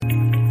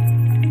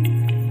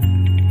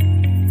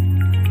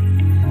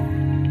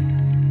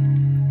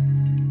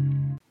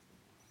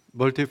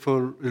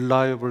multiple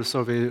reliable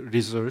survey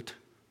results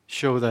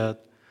show that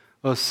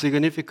a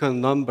significant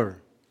number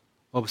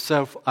of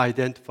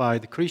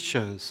self-identified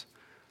Christians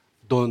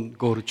don't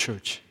go to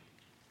church.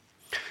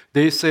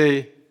 They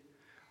say,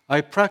 I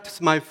practice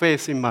my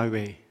faith in my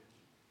way.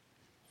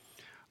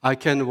 I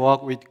can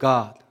walk with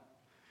God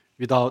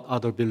without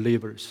other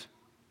believers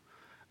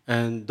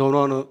and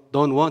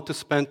don't want to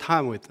spend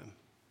time with them.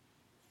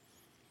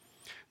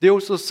 They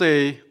also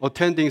say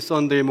attending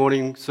Sunday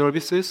morning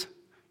services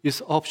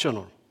is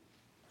optional.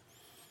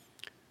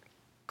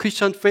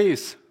 Christian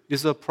faith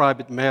is a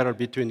private matter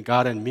between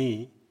God and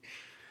me,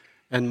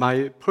 and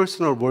my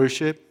personal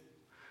worship,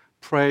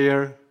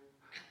 prayer,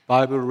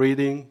 Bible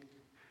reading,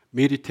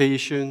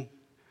 meditation,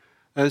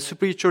 and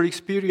spiritual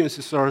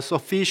experiences are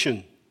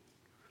sufficient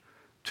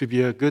to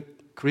be a good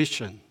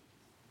Christian.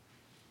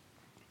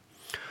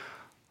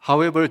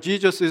 However,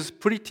 Jesus is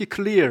pretty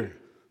clear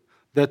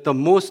that the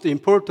most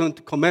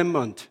important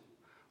commandment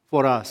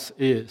for us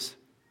is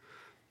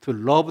to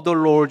love the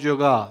Lord your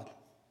God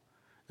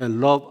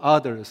and love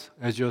others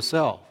as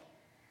yourself.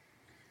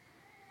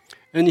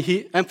 And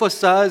he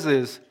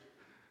emphasizes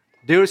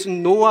there is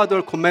no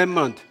other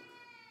commandment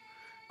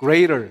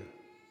greater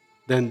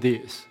than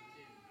this.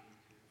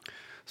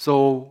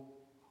 So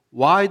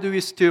why do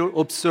we still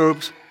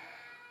observe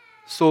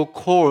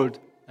so-called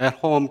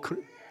at-home?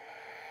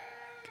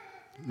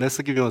 Let's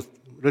give you a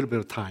little bit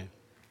of time.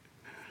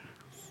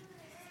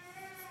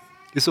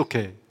 It's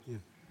okay. Yeah.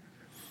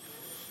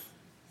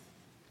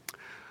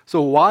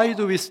 So why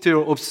do we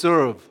still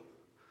observe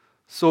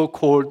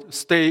so-called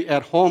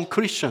stay-at-home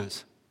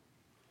Christians?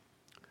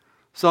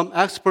 Some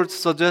experts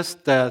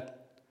suggest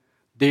that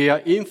they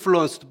are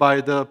influenced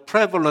by the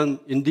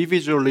prevalent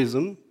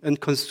individualism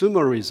and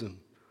consumerism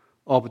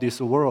of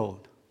this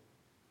world,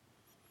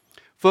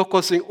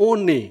 focusing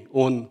only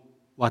on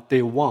what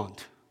they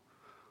want,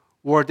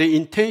 or they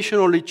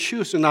intentionally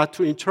choose not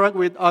to interact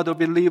with other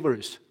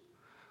believers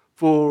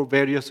for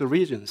various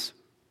reasons,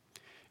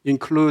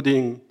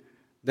 including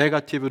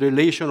negative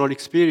relational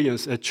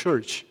experience at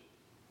church.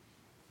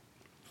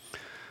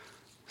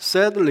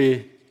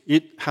 Sadly,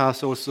 it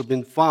has also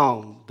been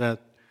found that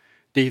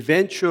they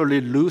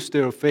eventually lose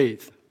their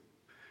faith,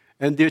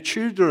 and their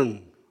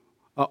children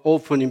are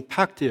often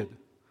impacted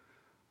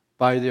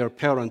by their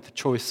parent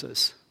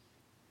choices.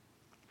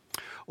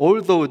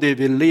 Although they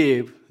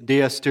believe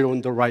they are still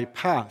on the right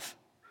path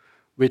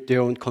with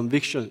their own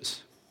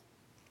convictions,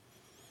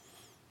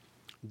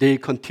 they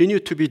continue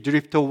to be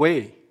drifted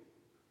away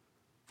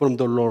from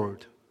the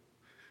Lord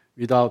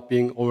without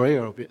being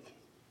aware of it.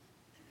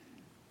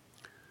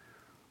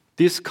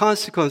 These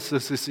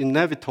consequences is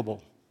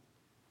inevitable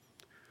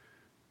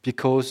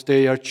because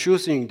they are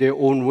choosing their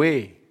own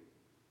way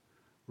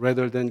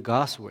rather than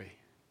God's way,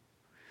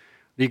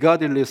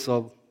 regardless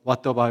of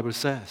what the Bible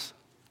says.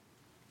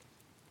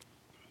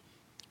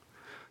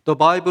 The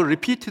Bible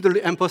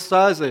repeatedly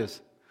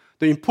emphasizes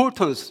the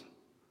importance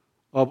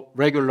of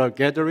regular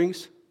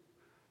gatherings,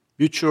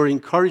 mutual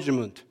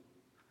encouragement,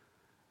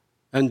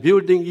 and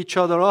building each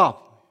other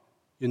up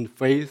in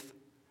faith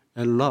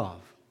and love.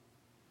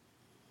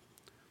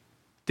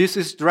 This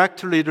is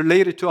directly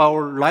related to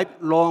our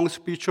lifelong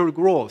spiritual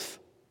growth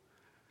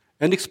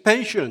and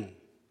expansion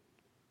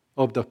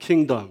of the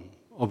kingdom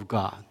of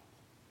God.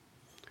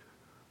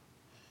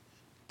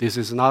 This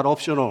is not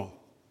optional.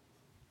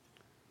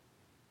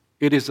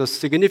 It is a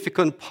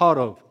significant part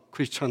of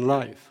Christian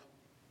life.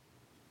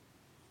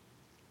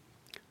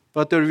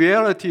 But the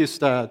reality is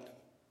that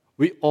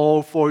we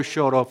all fall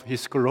short of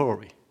His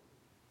glory.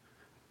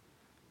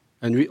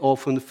 And we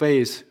often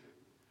face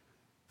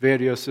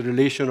various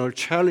relational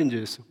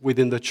challenges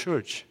within the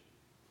church.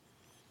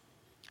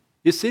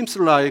 It seems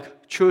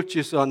like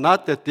churches are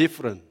not that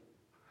different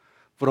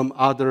from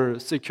other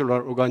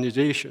secular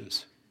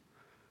organizations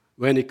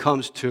when it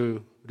comes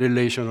to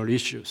relational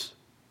issues.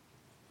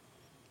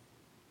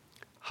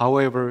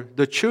 However,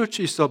 the church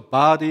is a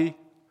body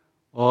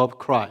of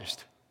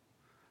Christ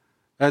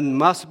and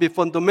must be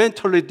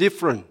fundamentally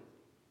different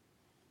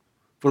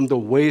from the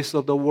ways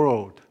of the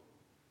world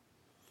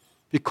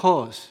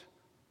because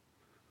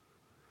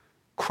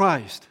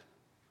Christ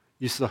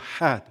is the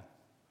head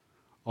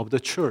of the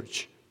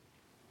church.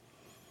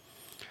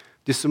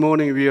 This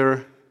morning we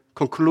are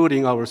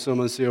concluding our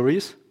sermon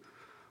series,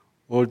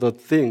 All the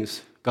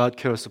Things God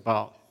Cares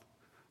About,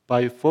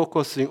 by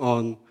focusing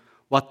on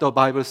what the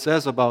Bible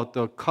says about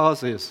the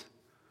causes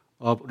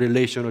of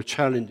relational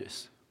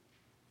challenges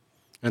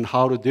and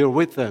how to deal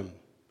with them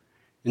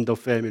in the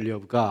family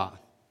of God,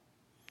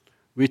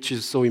 which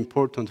is so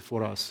important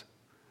for us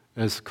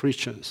as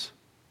Christians.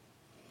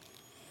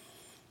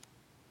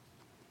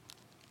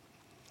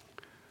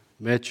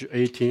 Matthew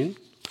 18,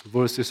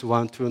 verses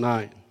 1 to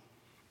 9.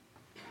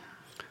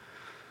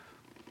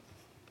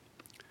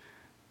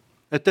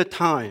 At that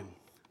time,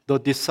 the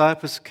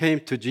disciples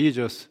came to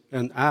Jesus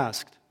and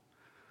asked,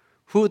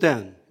 "Who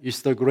then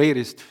is the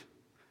greatest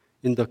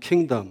in the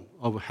kingdom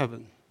of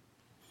heaven?"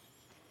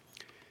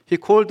 He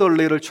called a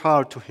little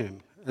child to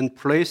him and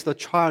placed the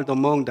child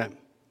among them.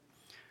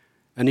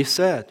 And he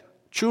said,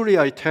 "Truly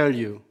I tell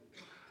you,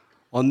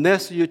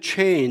 Unless you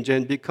change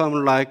and become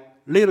like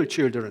little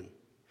children,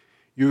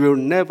 you will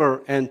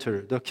never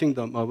enter the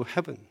kingdom of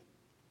heaven.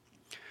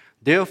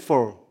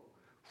 Therefore,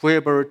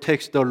 whoever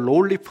takes the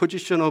lowly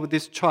position of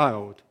this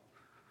child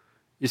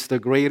is the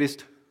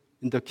greatest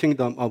in the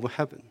kingdom of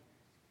heaven.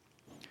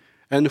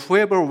 And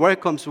whoever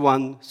welcomes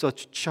one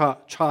such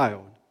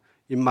child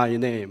in my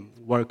name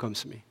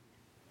welcomes me.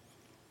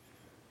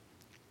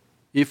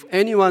 If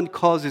anyone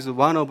causes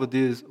one of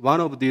these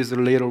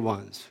little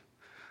ones,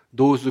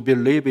 those who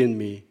believe in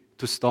me,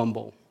 to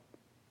stumble,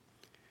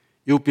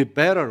 it would be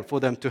better for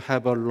them to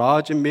have a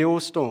large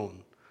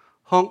millstone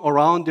hung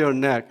around their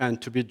neck and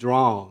to be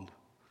drowned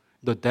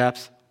in the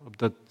depths of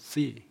the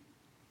sea.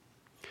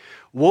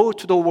 Woe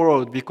to the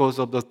world because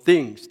of the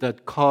things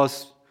that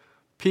cause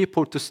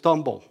people to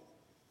stumble.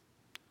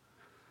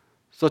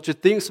 Such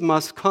things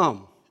must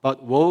come,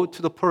 but woe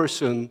to the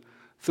person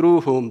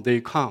through whom they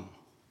come.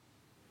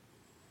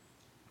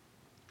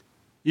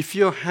 If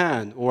your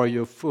hand or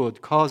your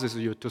foot causes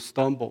you to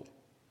stumble,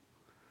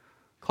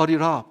 cut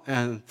it off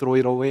and throw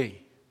it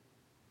away.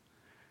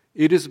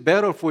 It is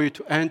better for you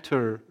to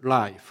enter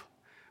life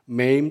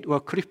maimed or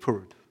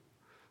crippled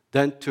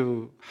than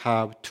to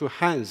have 2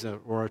 hands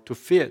or 2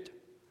 feet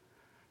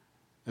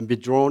and be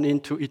drawn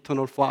into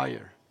eternal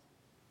fire.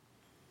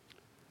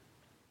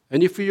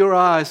 And if your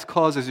eyes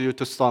causes you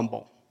to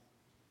stumble,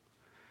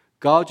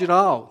 gouge it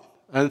out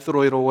and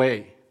throw it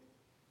away.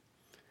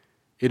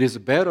 It is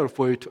better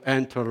for you to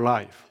enter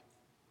life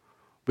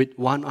with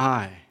 1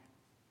 eye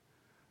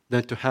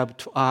than to have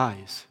 2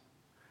 eyes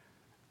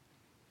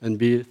and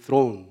be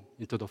thrown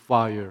into the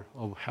fire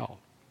of hell.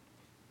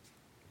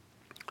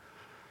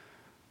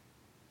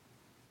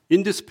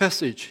 In this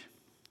passage,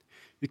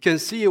 you can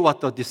see what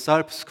the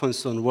disciples'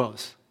 concern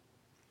was.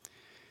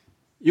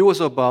 It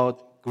was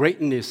about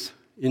greatness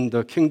in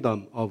the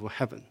kingdom of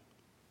heaven.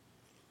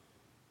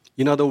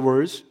 In other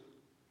words,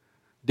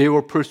 they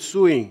were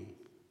pursuing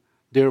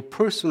their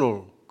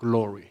personal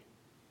glory.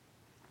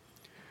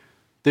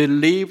 They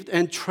lived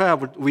and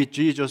traveled with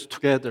Jesus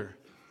together,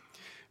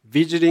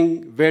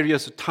 visiting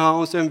various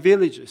towns and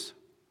villages.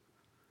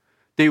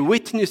 They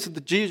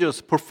witnessed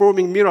Jesus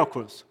performing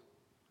miracles,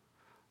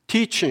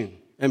 teaching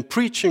and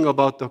preaching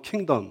about the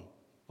kingdom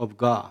of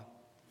God.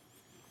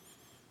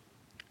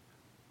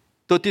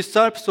 The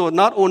disciples were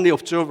not only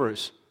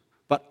observers,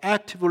 but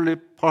actively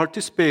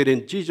participated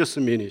in Jesus'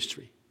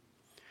 ministry,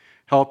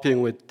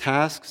 helping with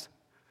tasks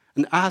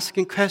and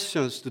asking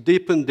questions to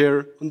deepen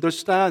their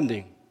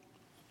understanding.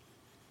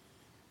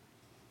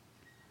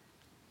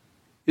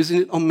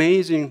 Isn't it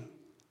amazing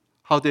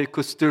how they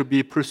could still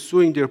be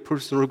pursuing their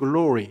personal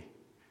glory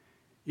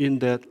in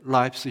that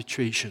life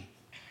situation?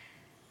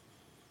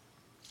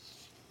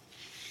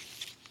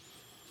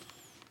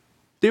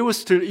 They were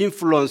still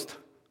influenced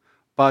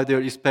by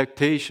their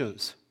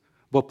expectations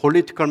of a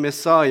political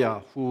Messiah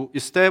who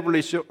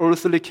established an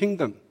earthly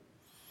kingdom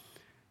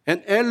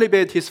and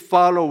elevate his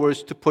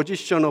followers to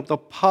position of the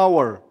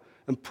power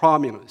and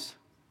prominence.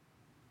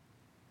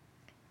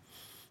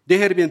 They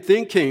had been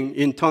thinking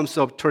in terms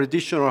of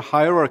traditional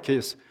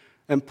hierarchies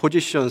and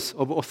positions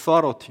of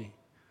authority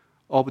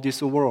of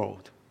this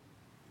world.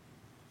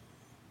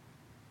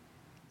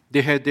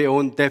 They had their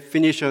own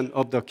definition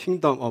of the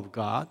kingdom of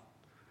God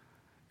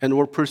and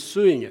were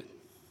pursuing it.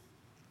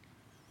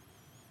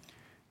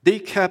 They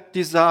kept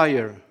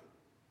desire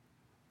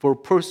for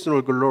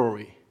personal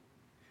glory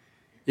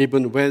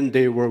even when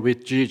they were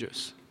with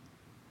Jesus.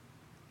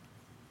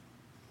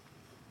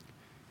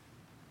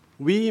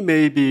 We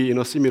may be in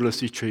a similar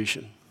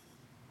situation.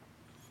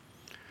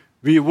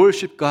 We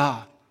worship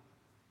God,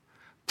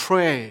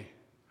 pray,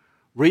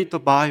 read the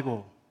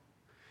Bible,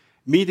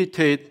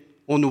 meditate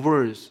on the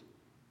words,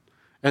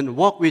 and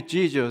walk with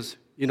Jesus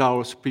in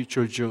our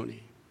spiritual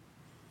journey.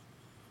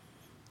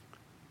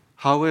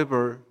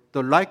 However,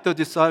 like the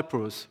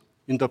disciples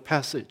in the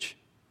passage,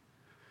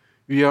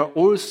 we are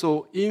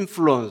also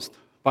influenced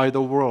by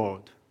the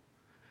world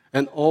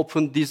and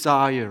often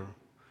desire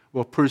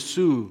or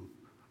pursue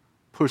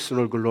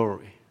personal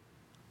glory.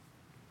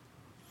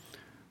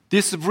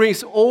 This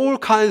brings all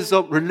kinds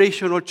of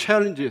relational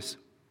challenges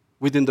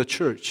within the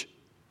church.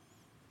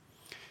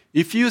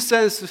 If you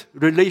sense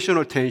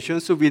relational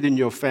tensions within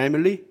your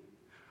family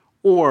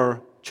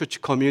or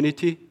church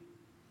community,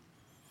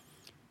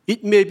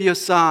 it may be a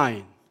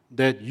sign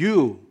that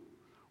you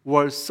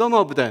or some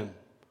of them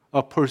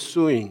are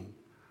pursuing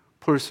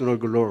personal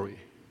glory.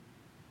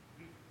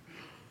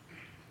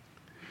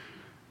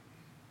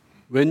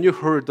 When you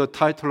heard the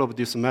title of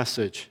this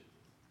message,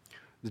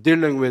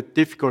 dealing with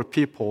difficult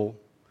people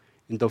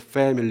in the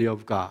family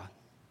of God,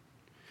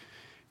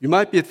 you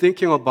might be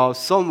thinking about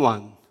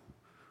someone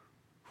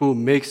who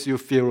makes you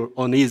feel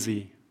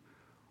uneasy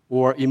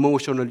or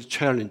emotionally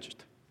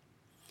challenged,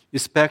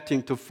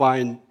 expecting to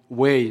find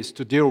ways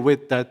to deal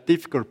with that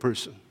difficult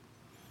person.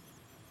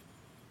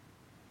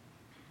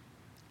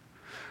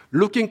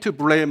 Looking to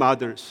blame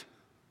others,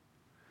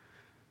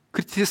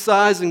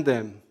 criticizing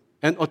them,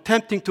 and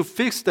attempting to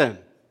fix them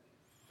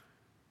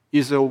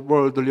is a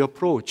worldly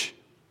approach.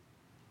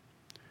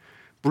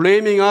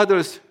 Blaming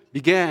others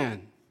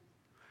began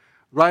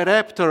right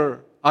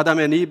after Adam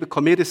and Eve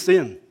committed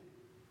sin.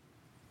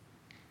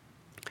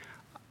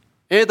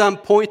 Adam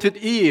pointed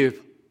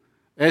Eve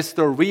as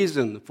the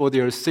reason for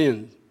their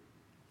sin,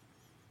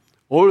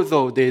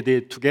 although they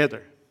did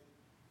together.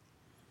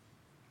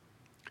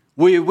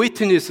 We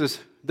witness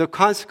the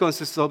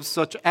consequences of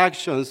such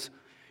actions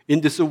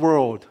in this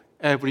world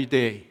every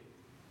day.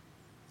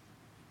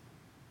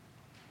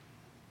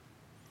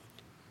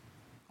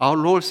 Our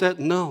Lord said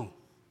no.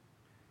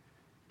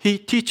 He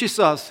teaches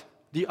us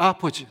the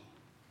opposite.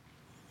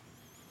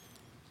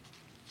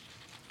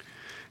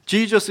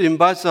 Jesus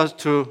invites us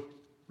to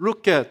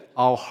look at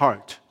our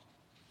heart,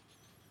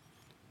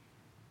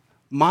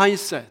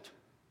 mindset,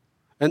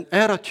 and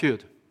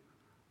attitude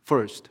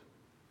first.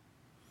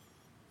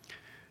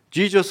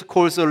 Jesus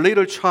calls a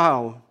little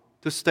child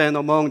to stand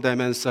among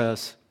them and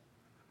says,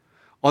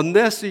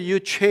 "Unless you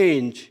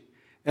change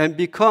and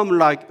become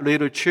like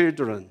little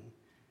children,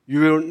 you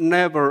will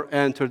never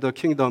enter the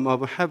kingdom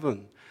of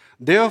heaven.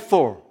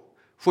 Therefore,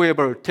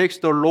 whoever takes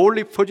the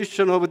lowly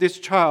position of this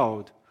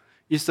child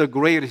is the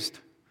greatest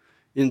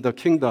in the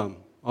kingdom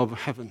of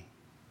heaven."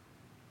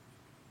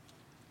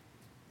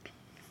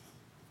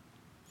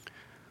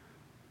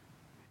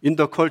 In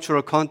the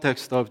cultural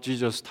context of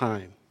Jesus'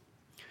 time,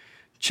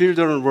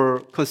 children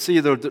were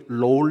considered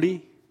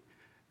lowly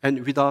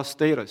and without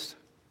status.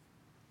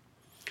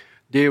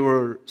 They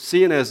were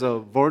seen as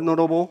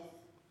vulnerable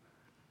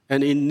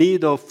and in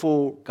need of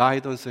full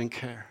guidance and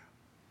care.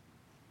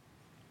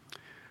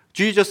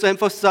 Jesus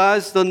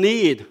emphasized the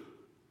need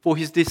for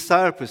his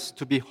disciples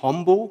to be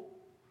humble,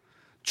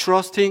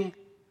 trusting,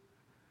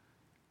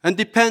 and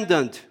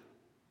dependent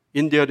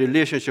in their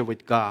relationship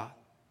with God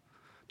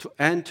to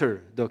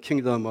enter the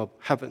kingdom of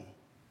heaven.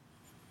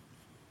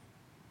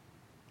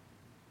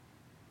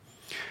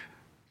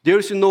 There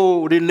is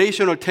no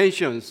relational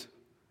tensions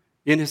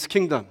in his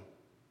kingdom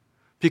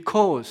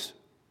because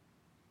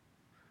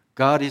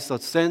God is the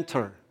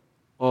center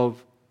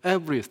of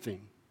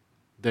everything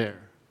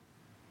there.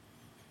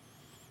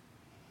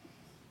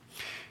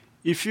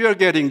 If you are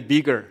getting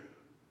bigger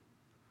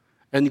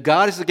and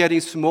God is getting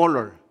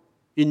smaller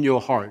in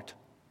your heart,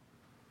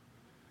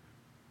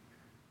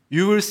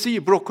 you will see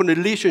broken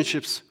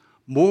relationships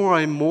more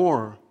and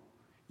more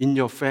in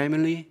your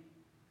family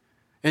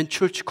and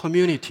church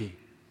community.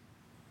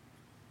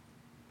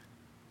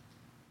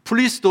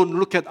 Please don't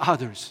look at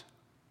others.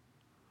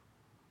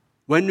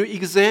 When we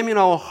examine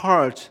our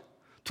heart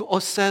to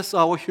assess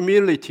our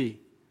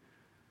humility,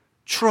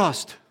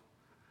 trust,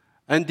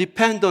 and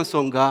dependence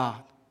on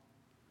God,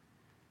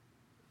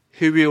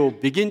 He will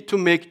begin to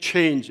make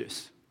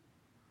changes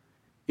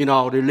in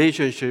our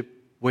relationship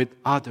with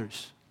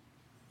others.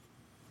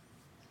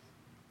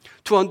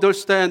 To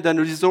understand and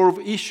resolve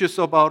issues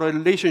of our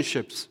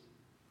relationships,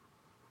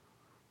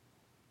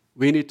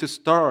 we need to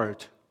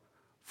start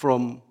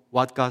from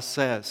what God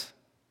says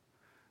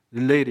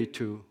related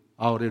to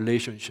our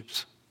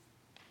relationships.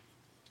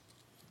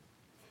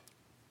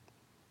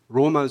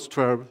 Romans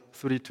 12,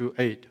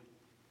 3-8.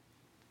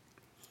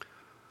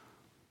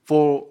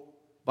 For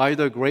by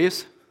the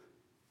grace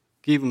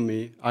given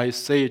me, I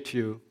say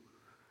to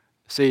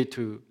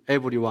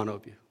every one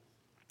of you,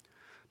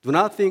 do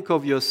not think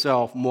of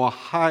yourself more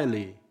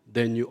highly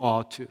than you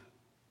ought to,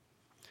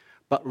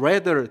 but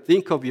rather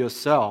think of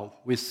yourself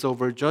with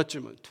sober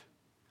judgment,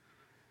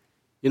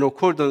 in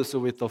accordance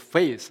with the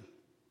faith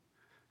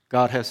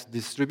God has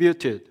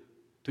distributed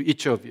to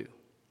each of you.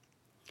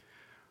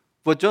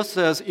 For just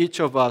as each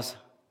of us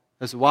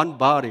has one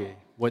body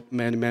with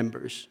many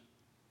members,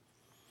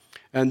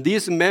 and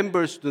these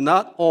members do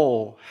not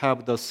all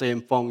have the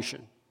same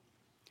function,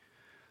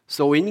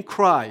 so in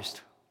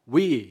Christ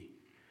we,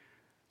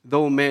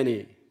 though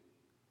many,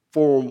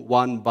 form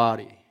one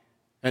body,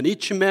 and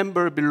each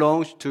member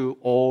belongs to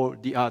all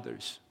the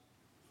others.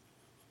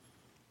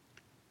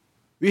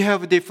 We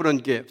have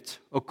different gifts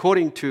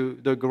according to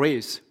the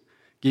grace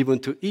given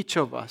to each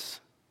of us.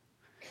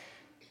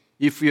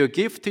 If your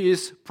gift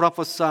is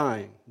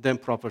prophesying, then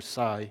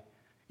prophesy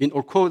in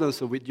accordance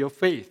with your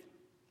faith.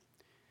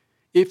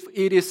 If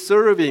it is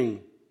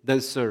serving, then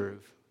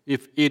serve.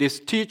 If it is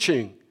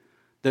teaching,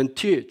 then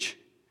teach.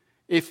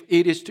 If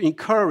it is to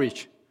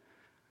encourage,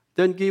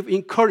 then give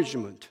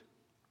encouragement.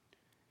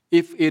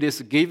 If it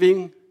is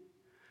giving,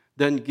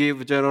 then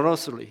give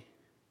generously.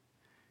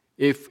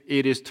 If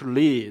it is to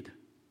lead,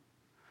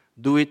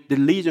 do it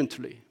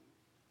diligently.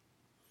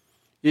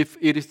 If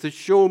it is to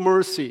show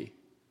mercy,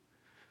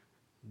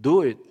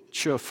 do it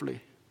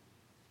cheerfully.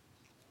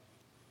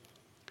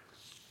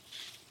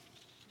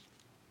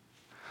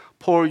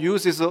 Paul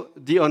uses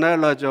the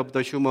analogy of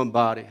the human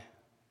body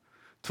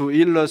to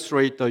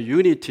illustrate the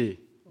unity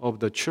of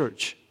the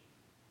church.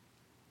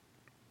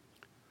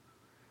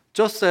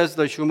 Just as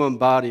the human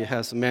body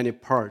has many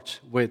parts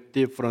with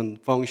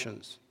different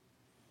functions,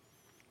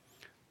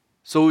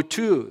 so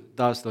too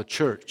does the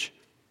church.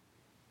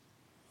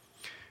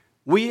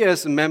 We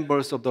as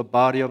members of the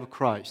body of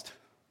Christ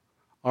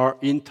are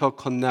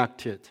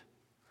interconnected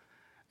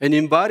and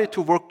invited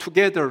to work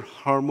together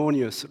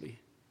harmoniously.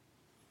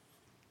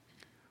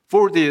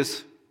 For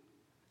this,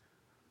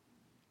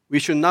 we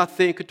should not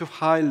think too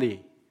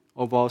highly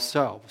of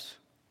ourselves.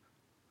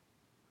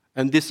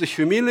 And this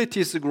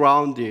humility is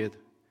grounded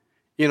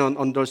in an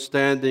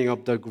understanding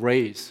of the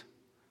grace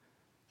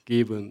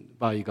given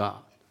by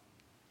God.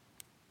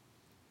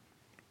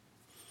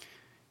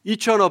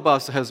 Each one of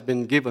us has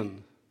been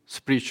given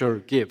spiritual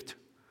gift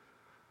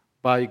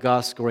by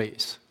God's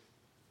grace.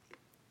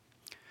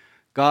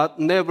 God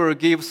never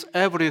gives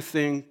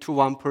everything to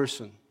one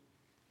person.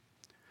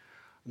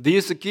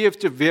 These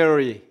gifts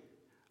vary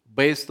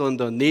based on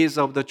the needs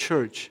of the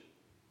church.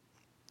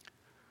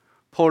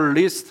 Paul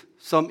lists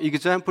some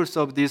examples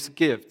of this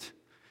gift,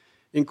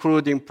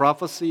 including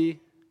prophecy,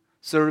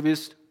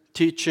 service,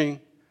 teaching,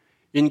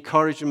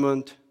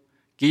 encouragement,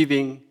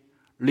 giving,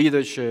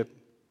 leadership,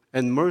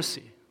 and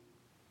mercy.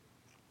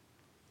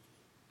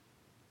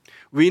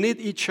 We need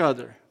each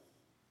other.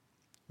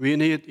 We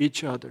need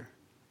each other.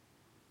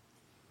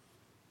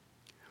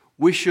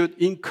 We should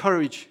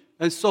encourage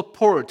and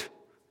support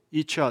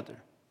each other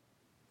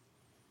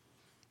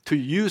to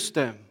use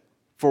them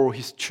for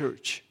His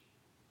church,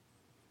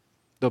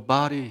 the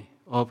body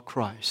of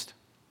Christ.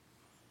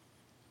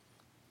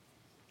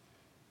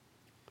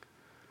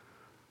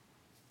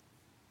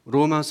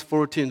 Romans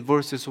 14,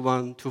 verses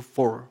 1 to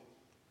 4.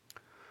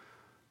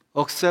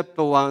 Accept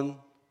the one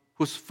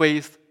whose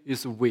faith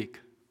is weak,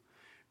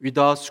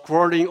 without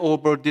scrolling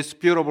over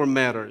disputable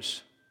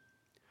matters.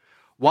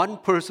 One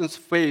person's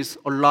faith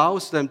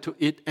allows them to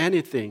eat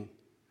anything,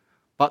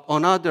 but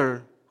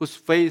another whose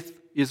faith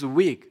is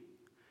weak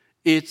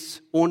eats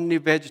only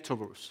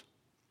vegetables.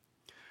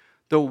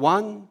 The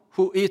one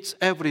who eats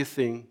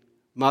everything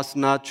must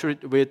not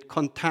treat with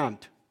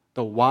contempt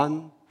the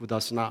one who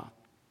does not.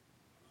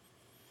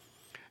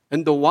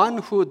 And the one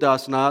who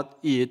does not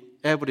eat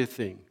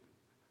everything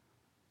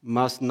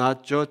must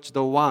not judge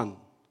the one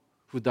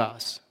who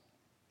does.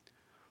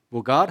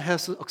 For God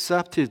has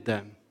accepted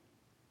them.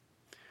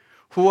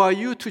 Who are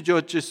you to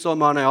judge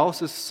someone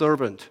else's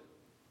servant?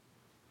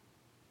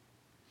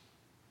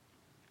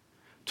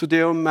 To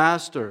their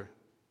master,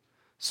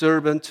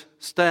 servant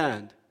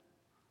stand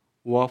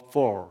or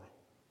fall.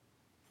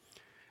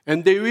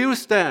 And they will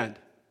stand,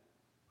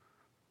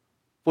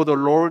 for the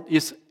Lord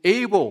is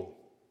able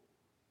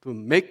to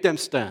make them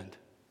stand.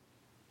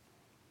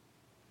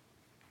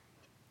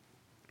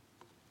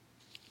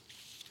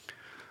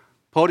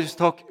 Paul is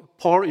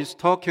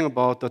talking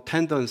about the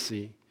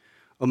tendency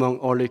among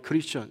early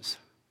Christians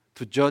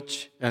to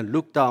judge and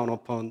look down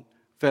upon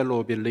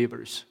fellow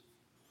believers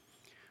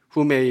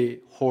who may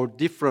hold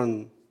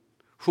different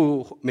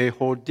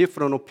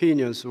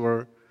opinions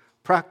or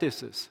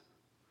practices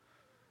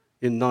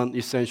in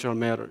non-essential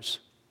matters.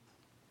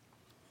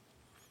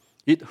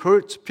 It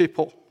hurts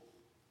people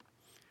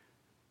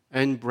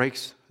and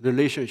breaks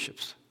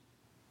relationships.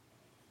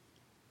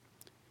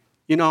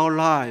 In our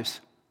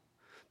lives,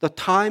 the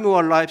time of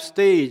our life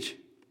stage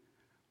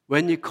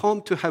when you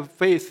come to have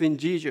faith in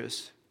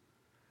Jesus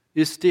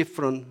is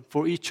different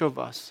for each of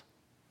us.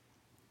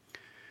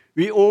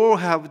 We all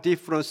have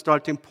different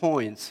starting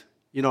points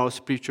in our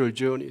spiritual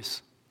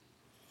journeys.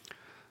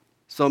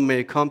 Some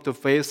may come to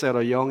faith at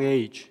a young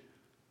age,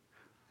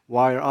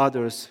 while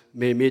others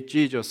may meet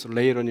Jesus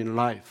later in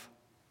life.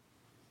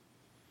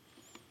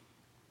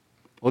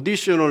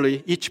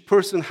 Additionally, each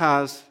person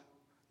has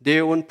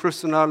their own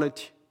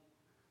personality,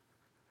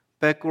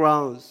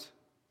 backgrounds,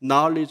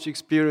 knowledge,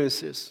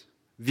 experiences,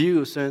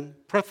 views, and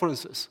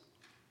preferences.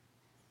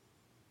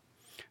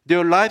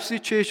 Their life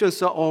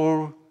situations are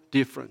all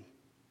different.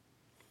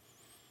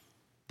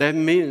 That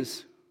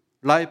means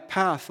life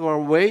paths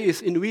or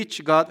ways in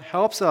which God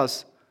helps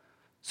us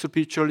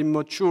spiritually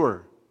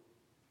mature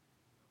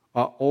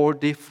are all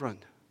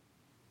different,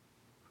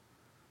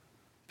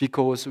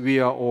 because we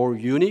are all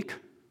unique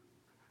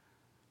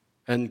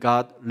and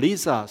God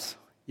leads us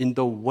in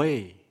the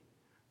way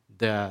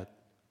that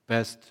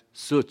best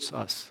suits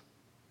us.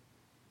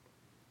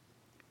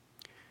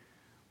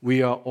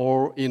 We are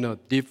all in a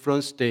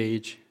different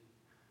stage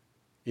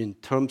in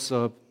terms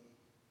of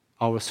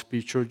our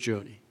spiritual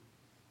journey.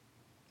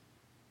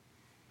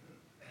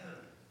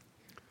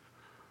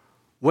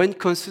 When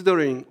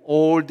considering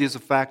all these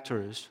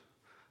factors,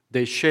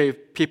 they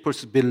shape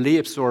people's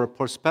beliefs or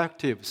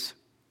perspectives.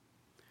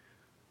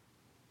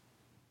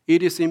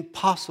 It is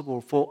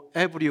impossible for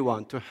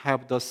everyone to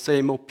have the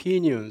same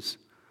opinions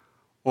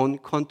on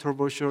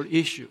controversial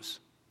issues.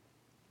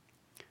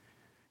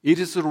 It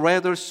is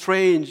rather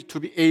strange to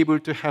be able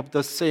to have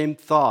the same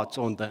thoughts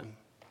on them.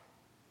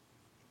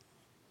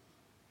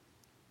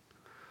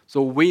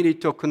 So we need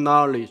to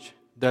acknowledge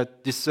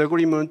that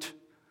disagreements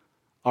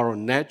are a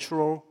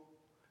natural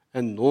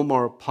and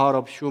normal part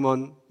of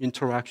human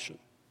interaction.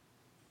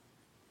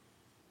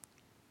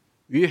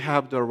 We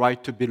have the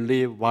right to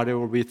believe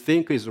whatever we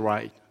think is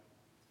right.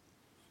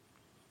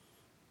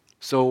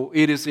 So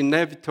it is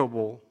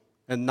inevitable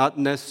and not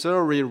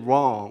necessarily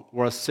wrong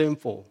or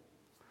sinful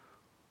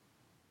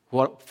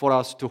for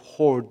us to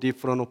hold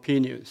different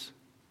opinions.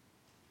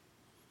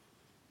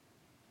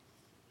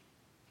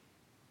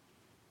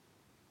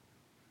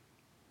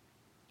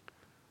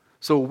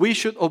 So we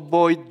should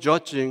avoid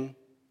judging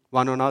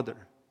one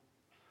another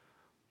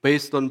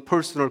based on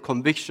personal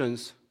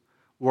convictions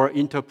or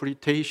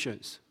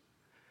interpretations,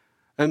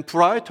 and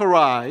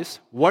prioritize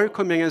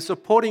welcoming and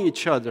supporting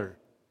each other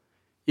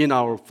in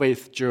our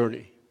faith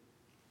journey.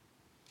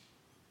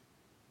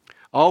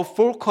 Our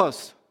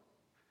focus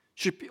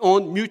should be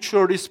on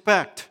mutual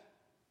respect,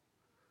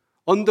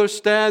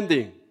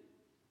 understanding,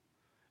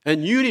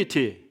 and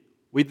unity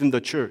within the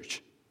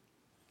church,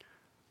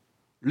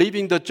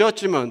 leaving the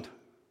judgment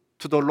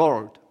to the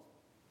Lord.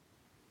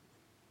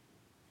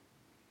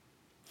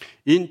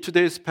 In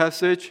today's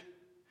passage,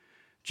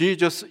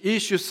 Jesus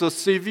issues a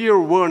severe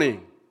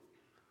warning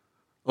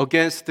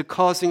against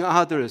causing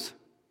others,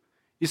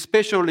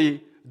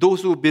 especially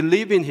those who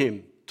believe in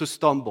him, to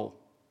stumble.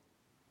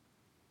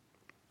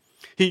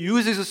 He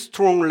uses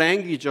strong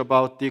language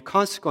about the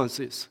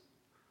consequences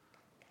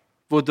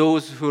for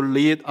those who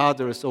lead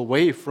others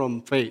away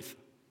from faith,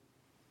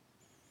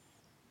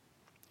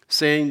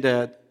 saying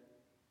that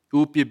it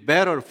would be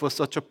better for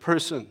such a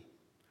person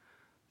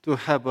to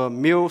have a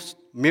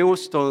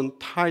millstone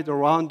tied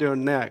around their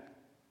neck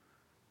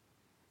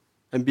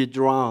and be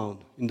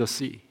drowned in the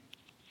sea.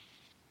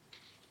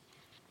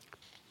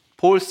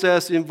 Paul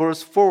says in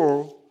verse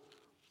 4,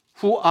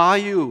 "Who are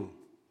you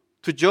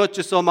to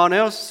judge someone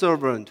else's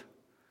servant?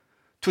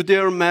 To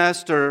their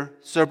master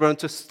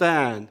servant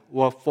stand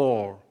or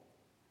fall.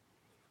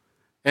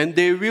 And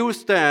they will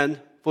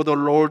stand, for the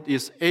Lord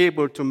is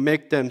able to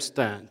make them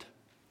stand."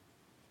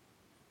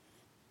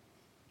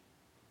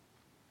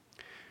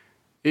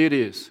 It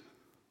is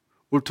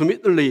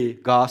ultimately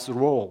God's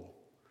role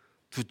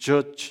to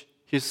judge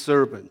his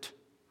servant.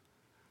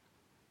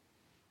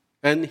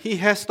 And he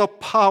has the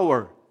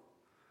power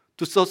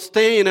to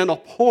sustain and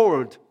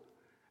uphold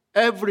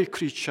every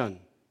Christian,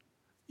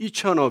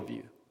 each one of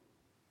you.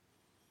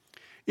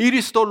 It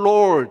is the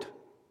Lord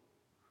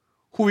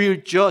who will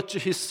judge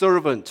his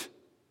servant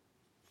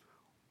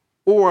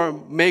or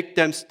make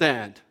them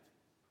stand,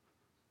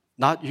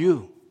 not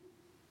you.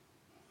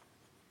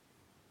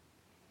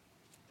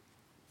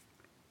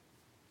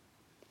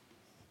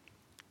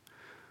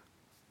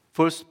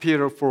 First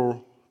Peter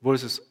 4,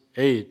 verses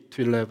 8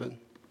 to 11.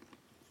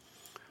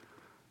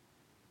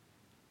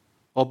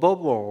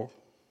 Above all,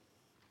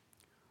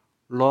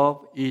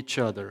 love each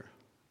other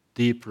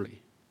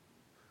deeply,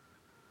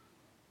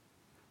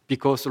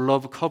 because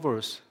love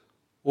covers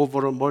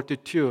over a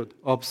multitude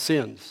of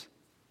sins.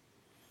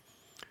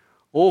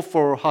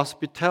 Offer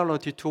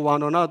hospitality to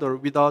one another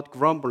without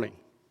grumbling.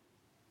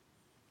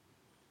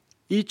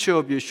 Each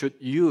of you should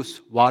use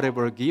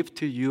whatever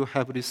gift you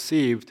have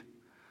received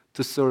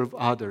to serve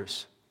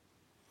others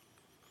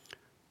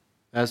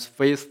as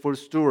faithful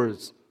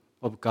stewards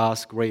of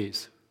God's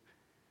grace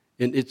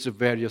in its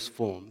various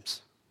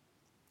forms.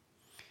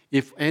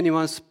 If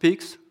anyone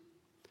speaks,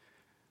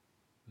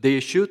 they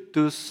should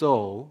do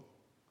so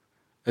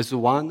as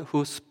one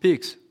who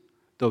speaks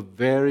the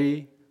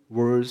very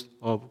words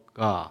of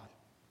God.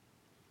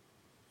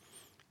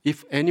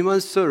 If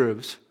anyone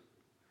serves,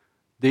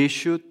 they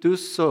should do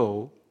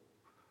so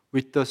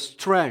with the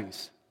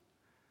strength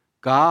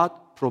God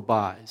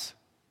provides,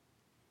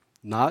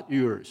 not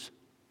yours,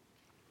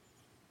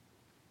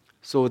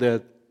 so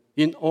that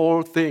in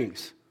all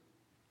things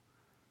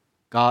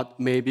God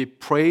may be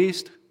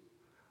praised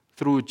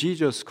through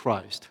Jesus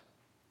Christ.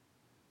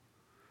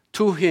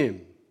 To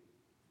him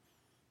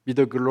be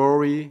the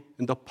glory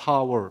and the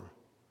power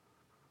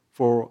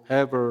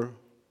forever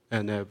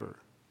and ever.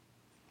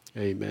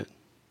 Amen.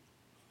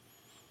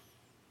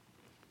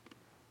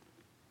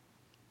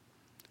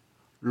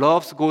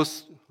 Love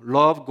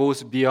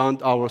goes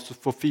beyond our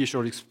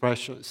superficial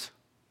expressions.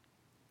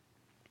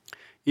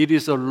 It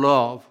is a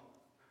love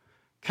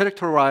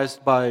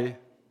characterized by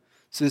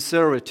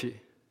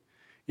sincerity,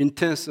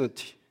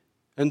 intensity,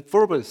 and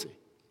fervency.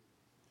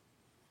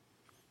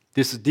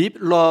 This deep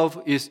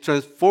love is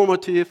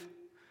transformative,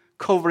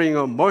 covering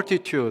a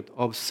multitude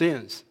of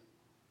sins.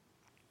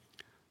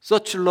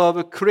 Such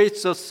love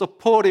creates a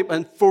supportive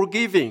and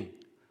forgiving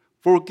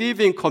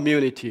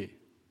community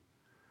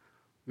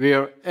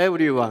where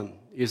everyone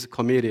is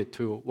committed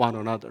to one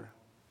another.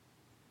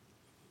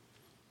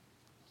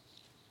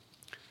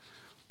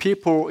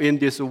 People in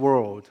this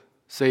world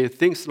say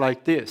things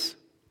like this: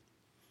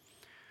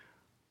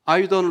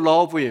 "I don't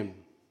love him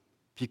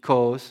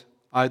because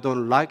I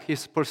don't like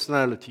his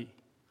personality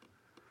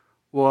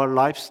or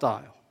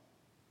lifestyle.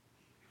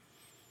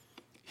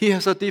 He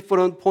has a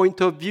different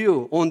point of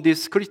view on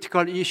this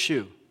critical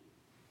issue.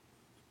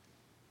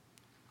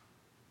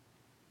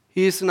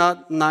 He is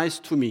not nice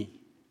to me.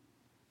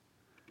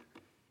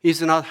 He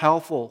is not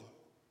helpful.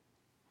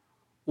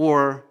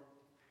 Or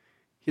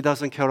he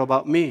doesn't care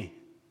about me."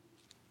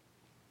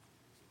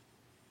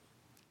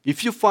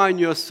 If you find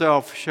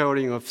yourself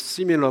sharing a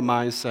similar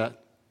mindset,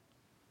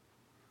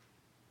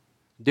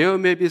 there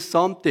may be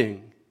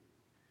something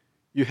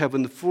you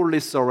haven't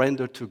fully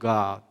surrendered to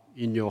God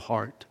in your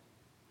heart.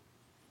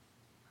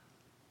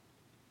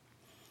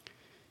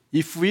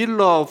 If we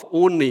love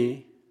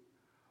only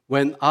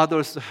when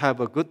others have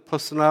a good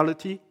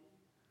personality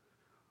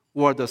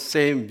or the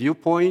same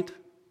viewpoint,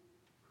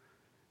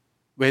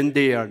 when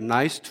they are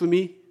nice to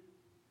me,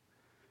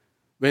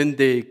 when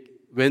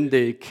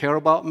they care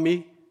about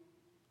me,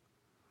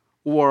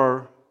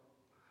 or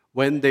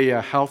when they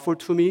are helpful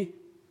to me.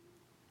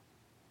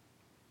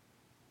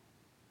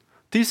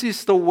 This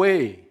is the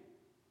way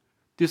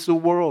this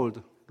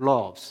world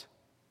loves.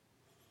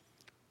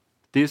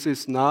 This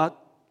is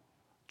not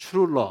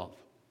true love.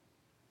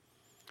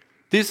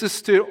 This is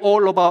still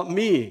all about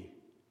me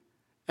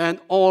and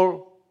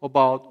all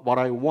about what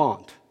I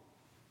want.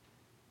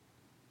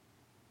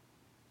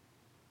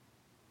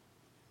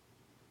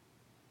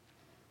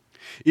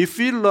 If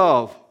we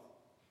love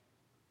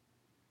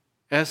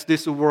as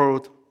this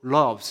world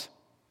loves,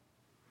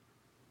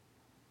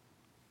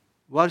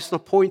 what is the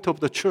point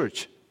of the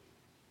church?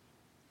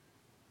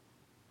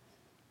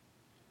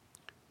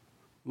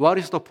 What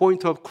is the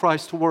point of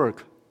Christ's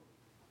work?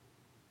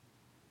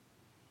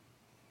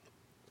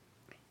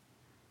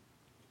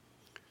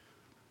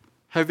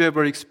 Have you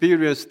ever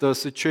experienced the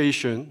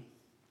situation,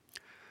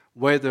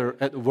 whether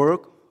at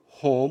work,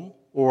 home,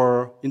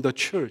 or in the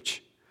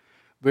church,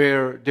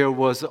 where there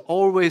was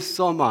always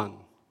someone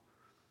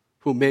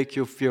who make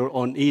you feel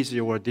uneasy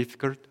or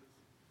difficult?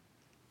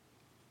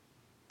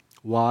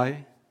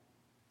 Why?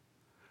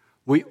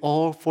 We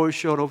all fall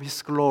short of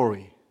His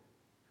glory.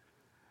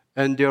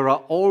 And there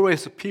are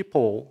always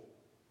people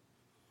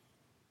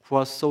who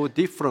are so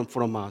different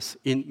from us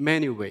in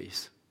many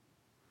ways.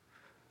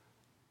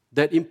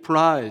 That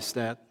implies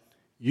that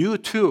you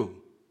too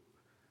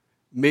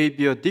may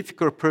be a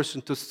difficult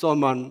person to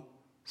someone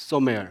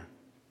somewhere.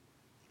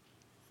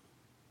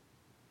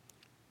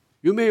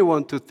 You may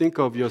want to think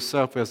of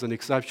yourself as an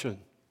exception,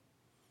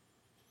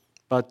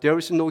 but there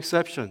is no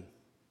exception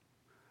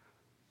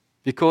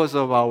because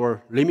of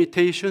our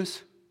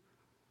limitations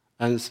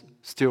and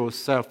still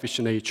selfish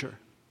nature.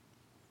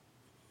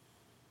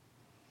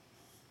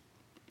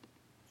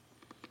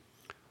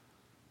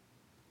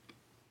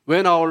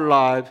 When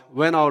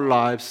our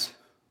lives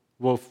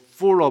were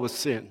full of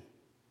sin,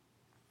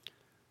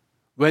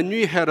 when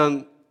we had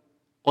an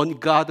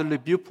ungodly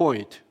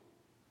viewpoint,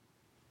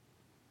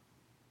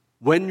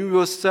 when we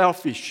were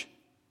selfish,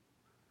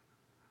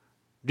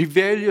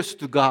 rebellious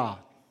to God,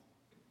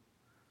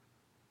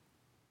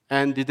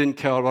 and didn't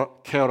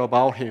care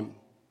about Him,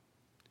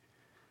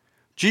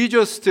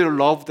 Jesus still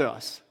loved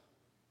us,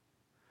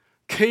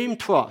 came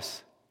to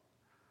us,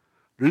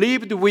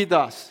 lived with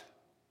us,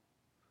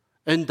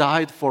 and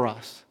died for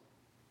us.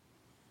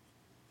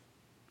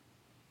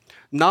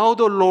 Now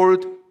the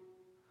Lord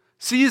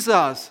sees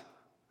us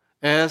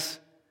as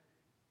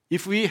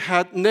if we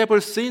had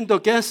never sinned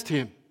against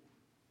Him,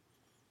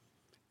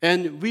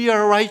 and we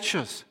are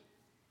righteous.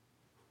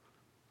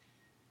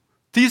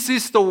 This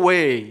is the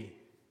way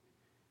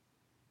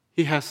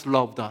He has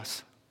loved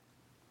us.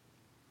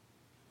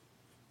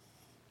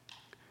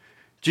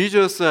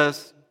 Jesus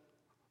says,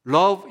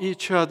 love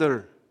each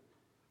other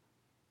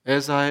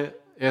as I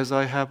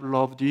have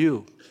loved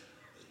you.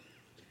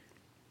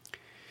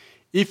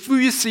 If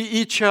we see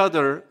each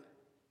other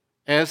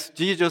as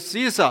Jesus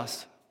sees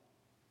us,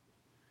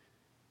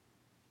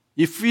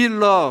 if we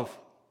love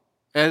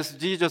as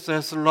Jesus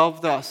has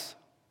loved us,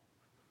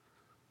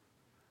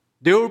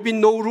 there will be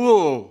no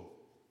room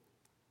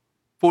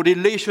for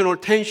relational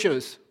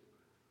tensions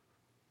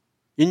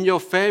in your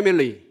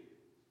family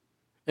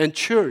and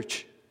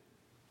church.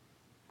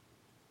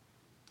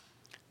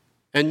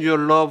 And your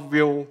love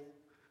will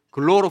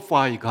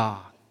glorify God.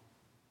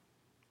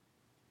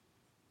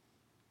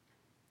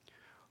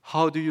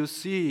 How do you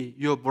see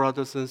your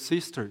brothers and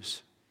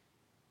sisters?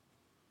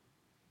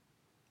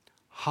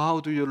 How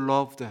do you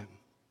love them?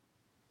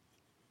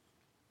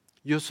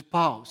 Your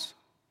spouse,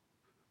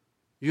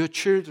 your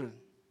children,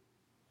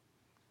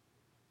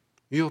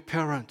 your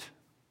parent.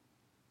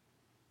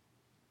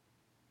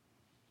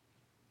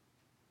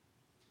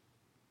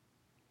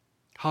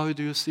 How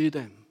do you see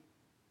them?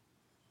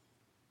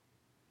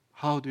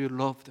 How do you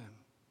love them?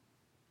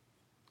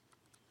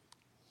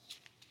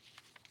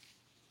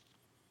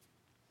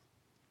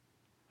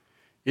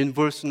 In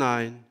verse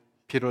 9,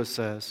 Peter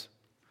says,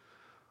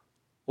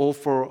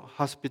 offer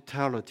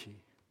hospitality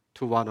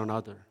to one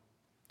another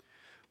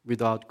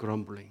without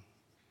grumbling.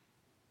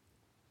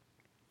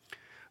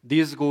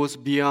 This goes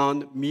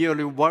beyond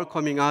merely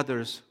welcoming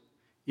others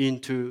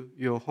into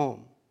your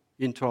home,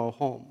 into our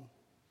homes.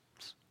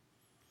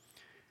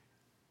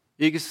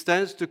 It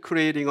extends to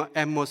creating an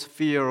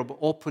atmosphere of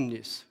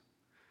openness,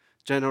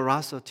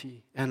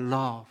 generosity, and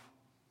love.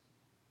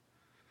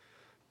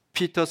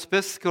 Peter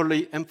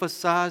specifically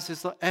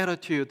emphasizes the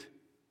attitude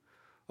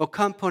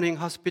accompanying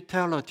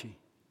hospitality,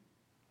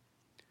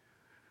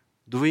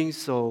 doing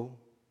so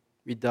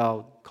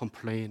without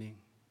complaining.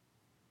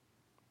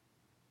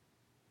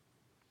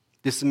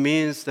 This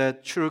means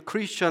that true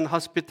Christian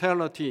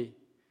hospitality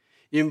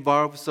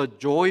involves a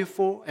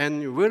joyful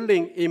and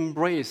willing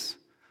embrace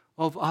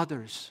of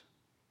others,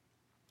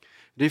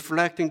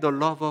 reflecting the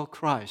love of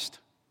Christ.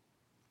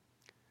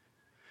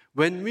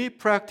 When we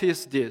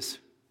practice this,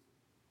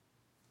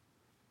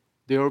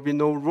 there will be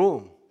no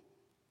room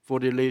for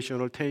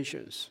relational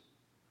tensions.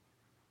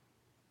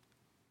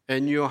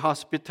 and your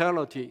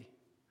hospitality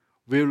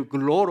will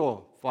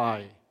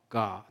glorify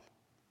God.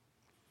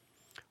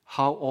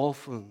 How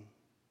often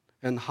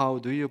and how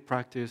do you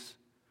practice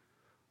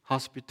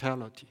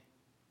hospitality?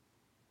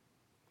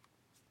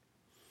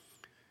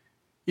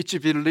 Each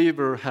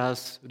believer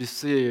has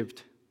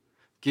received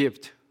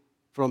gift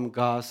from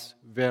God's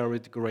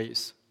varied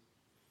grace.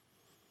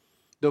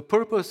 The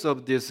purpose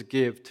of this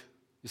gift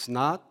is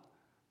not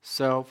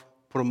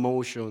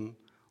self-promotion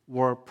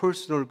or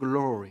personal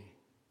glory,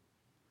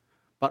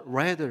 but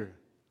rather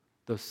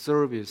the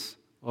service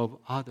of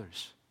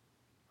others.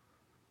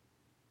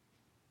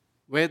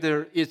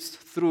 Whether it's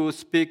through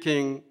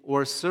speaking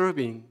or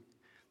serving,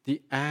 the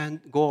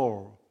end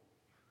goal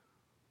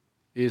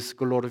is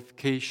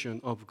glorification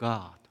of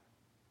God.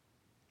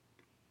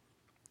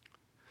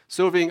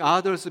 Serving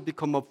others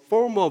become a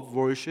form of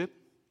worship,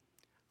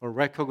 a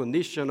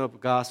recognition of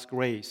God's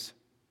grace,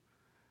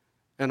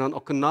 and an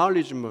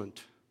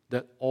acknowledgement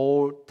that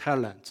all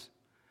talents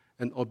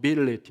and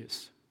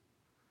abilities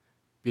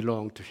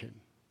belong to Him.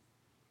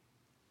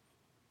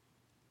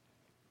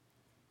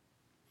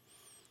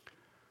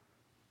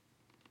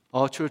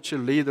 Our church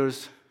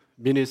leaders,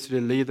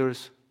 ministry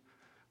leaders,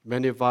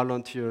 many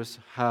volunteers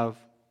have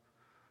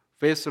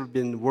faithfully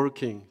been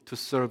working to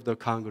serve the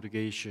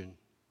congregation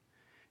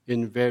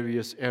in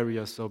various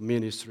areas of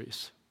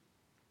ministries.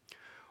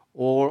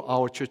 All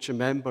our church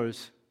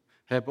members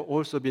have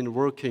also been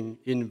working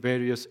in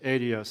various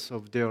areas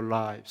of their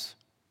lives.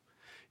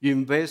 You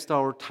invest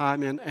our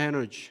time and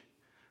energy,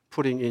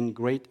 putting in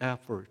great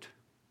effort.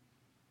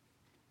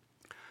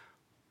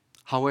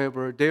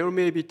 However, there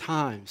may be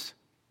times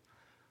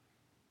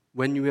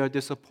when you are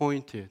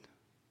disappointed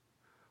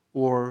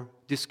or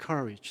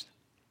discouraged.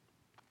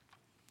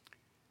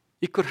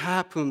 It could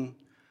happen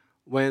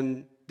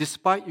when,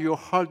 despite your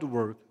hard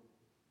work,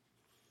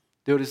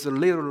 there is a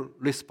little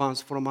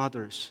response from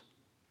others.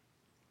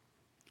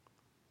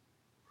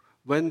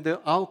 When the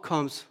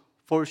outcomes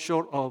fall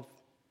short of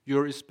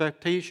your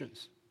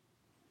expectations,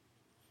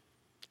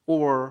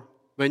 or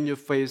when you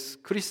face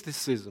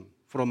criticism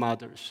from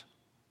others.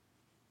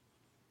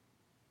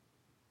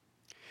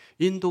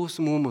 In those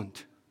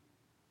moments,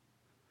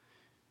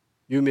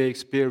 you may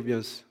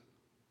experience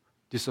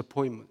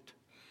disappointment.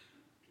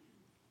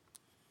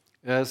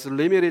 As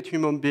limited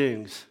human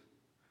beings,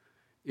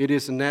 it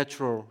is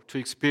natural to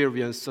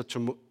experience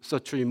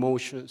such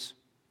emotions,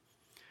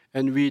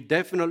 and we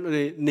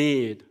definitely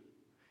need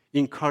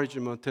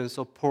encouragement and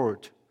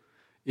support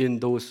in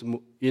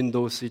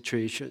those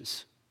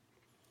situations.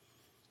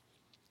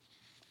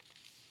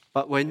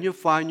 But when you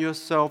find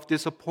yourself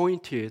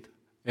disappointed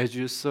as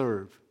you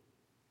serve,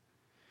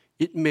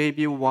 it may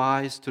be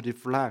wise to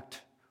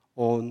reflect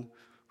on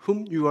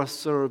whom you are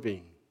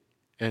serving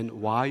and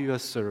why you are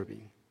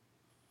serving.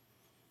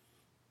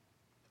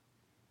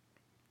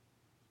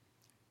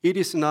 It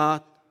is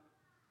not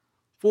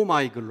for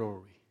my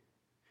glory.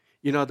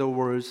 In other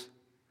words,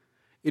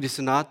 it is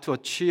not to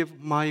achieve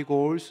my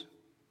goals,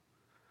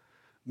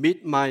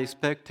 meet my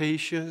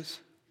expectations,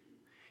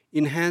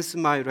 enhance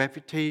my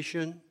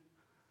reputation,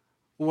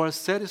 or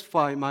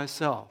satisfy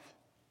myself.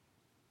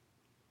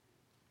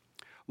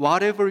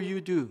 Whatever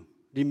you do,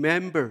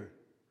 remember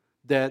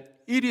that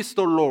it is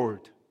the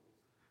Lord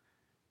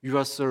you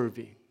are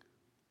serving,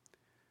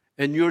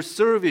 and your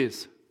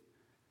service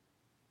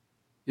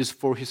is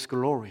for His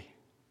glory.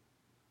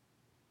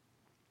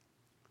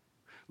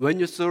 When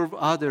you serve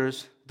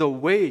others the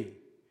way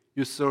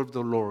you serve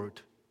the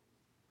Lord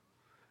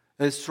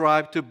and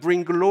strive to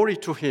bring glory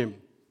to Him,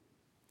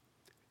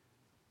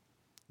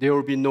 there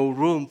will be no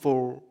room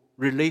for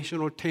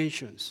relational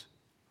tensions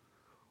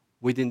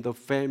within the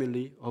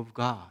family of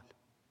God.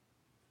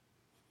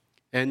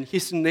 And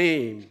His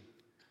name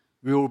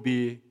will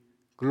be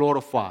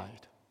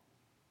glorified.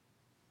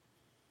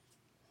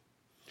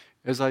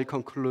 As I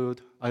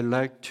conclude, I'd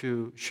like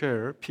to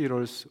share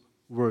Peter's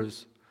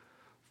words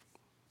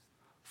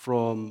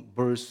from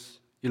verse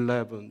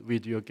 11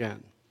 with you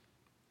again.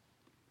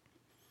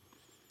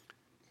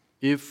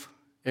 If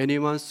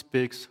anyone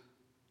speaks,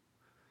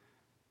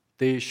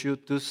 they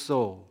should do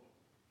so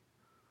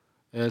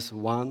as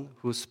one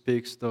who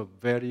speaks the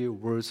very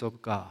words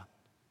of God.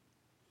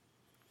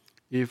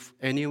 If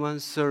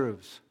anyone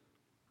serves,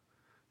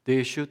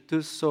 they should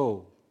do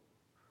so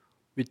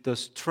with the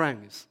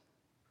strength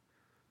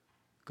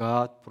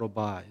God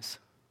provides,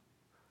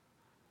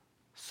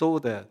 so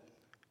that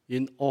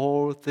in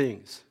all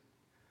things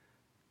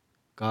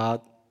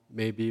God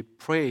may be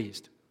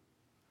praised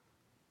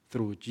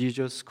through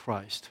Jesus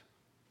Christ.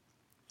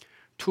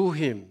 To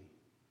Him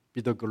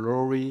be the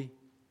glory,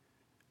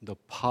 the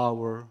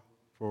power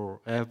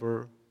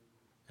forever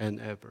and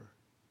ever.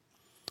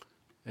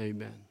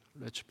 Amen.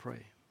 Let's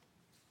pray.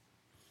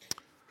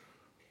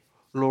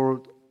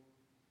 Lord,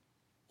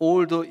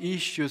 all the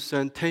issues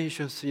and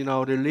tensions in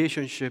our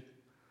relationship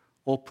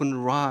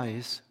often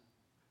rise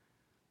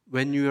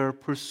when you are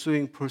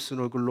pursuing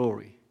personal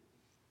glory.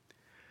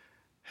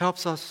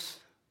 Helps us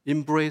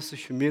embrace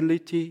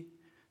humility,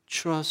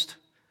 trust,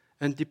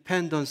 and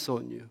dependence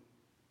on you.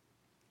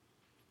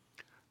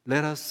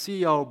 Let us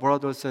see our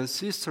brothers and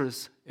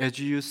sisters as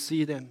you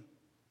see them,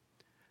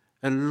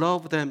 and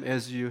love them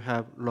as you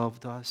have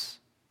loved us.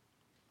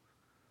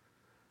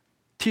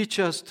 Teach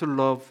us to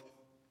love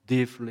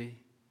deeply,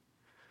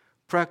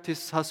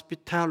 practice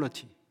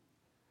hospitality,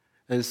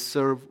 and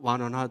serve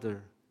one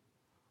another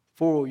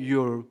for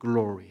your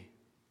glory.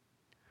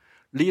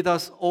 Lead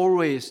us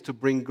always to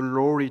bring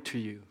glory to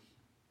you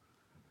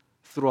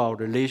through our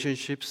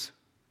relationships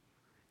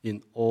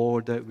in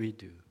all that we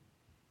do.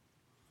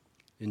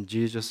 In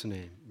Jesus'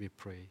 name we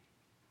pray.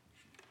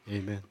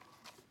 Amen.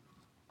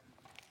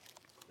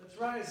 That's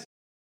right.